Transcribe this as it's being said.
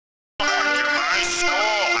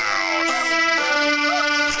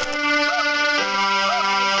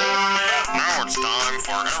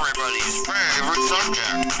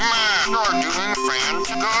You're doing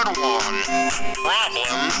good one.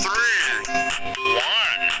 Problem 3. 1.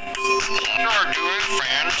 You're doing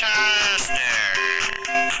fantastic.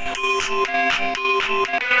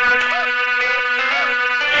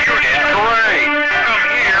 You did great. Come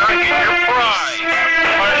here and get your prize.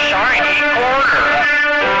 A shiny quarter.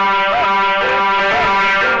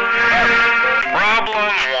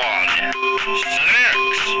 Problem 1. 6.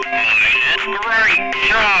 Great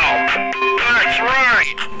job. That's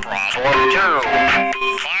right. Problem 2.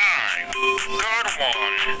 5.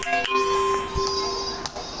 Good one.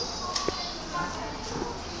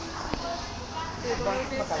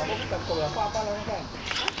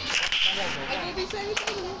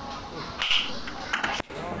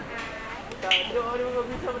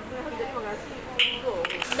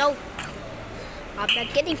 No, I'm not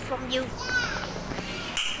getting from you.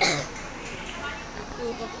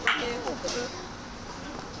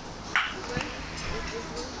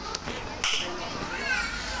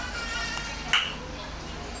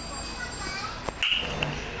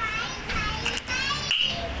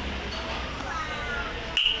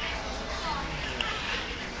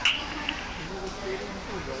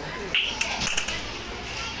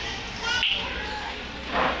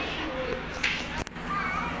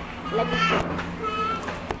 Let me see.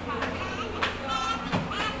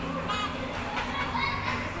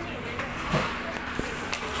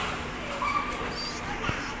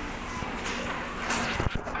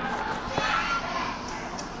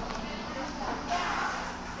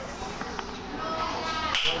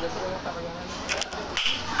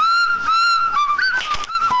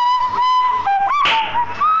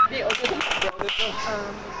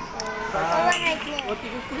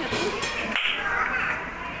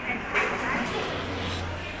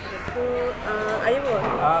 Ayam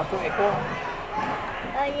apa? Sup ekor.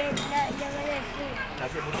 Oh ya, jangan nasi.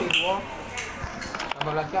 Nasi putih 2.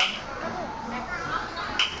 Tambah belacan.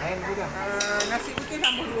 Lain juga. Nasi putih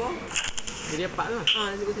tambah 2. Jadi 4 lah.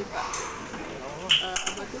 Nasi putih 4.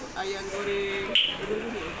 Apa tu? Ayam goreng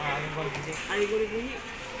kunyit. Ayam goreng kunyit. Ayam goreng kunyit.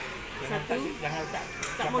 Satu. Jangan letak.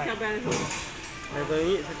 Tak mau cabai langsung. Ayam goreng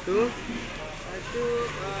kunyit 1. Satu.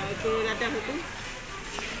 Telur dadah 1.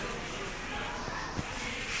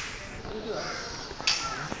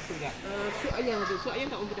 Sup ayam tu. Sup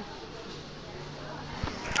ayam tak mau pedas.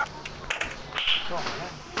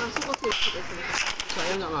 Sup okey. Sup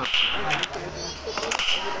ayam tak mak?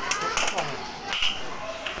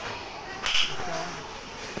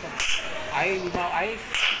 Air 5 ais.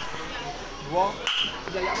 2.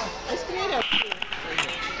 Sekejap apa? Ais krim ada?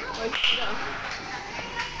 Ais krim ada.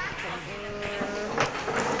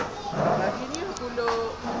 Lagi ni pulut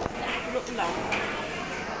pulau. Pulut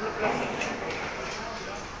plastik.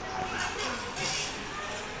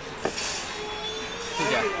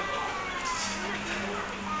 Sekejap.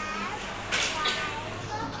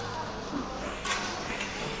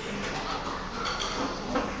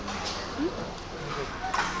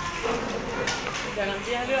 Dalam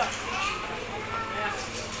dia ada.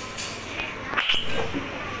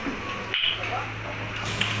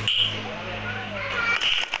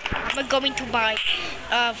 I'm going to buy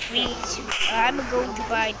I'm going to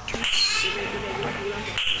buy 2.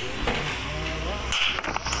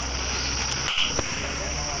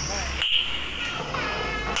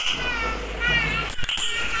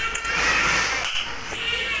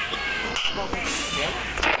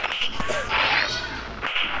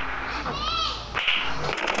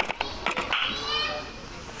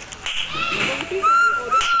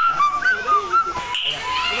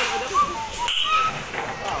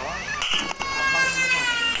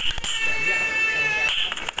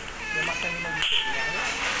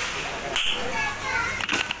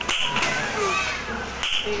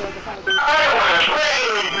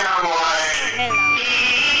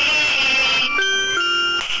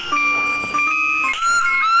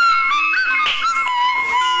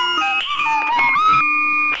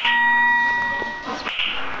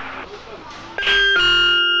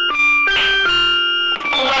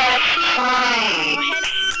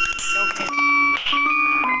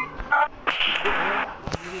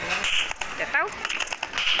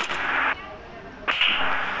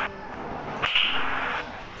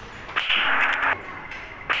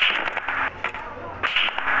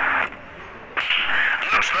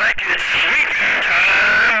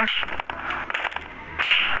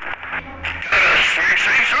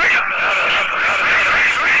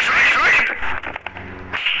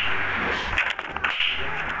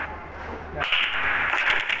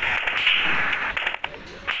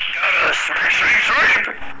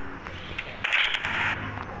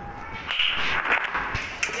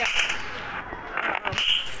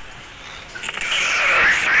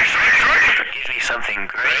 something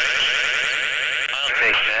great? I'll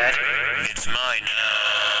take that. It's mine now.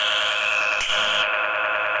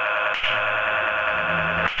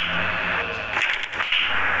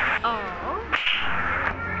 Oh.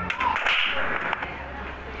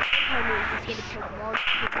 I just get a Pokemon.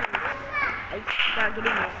 I gotta get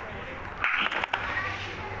in there.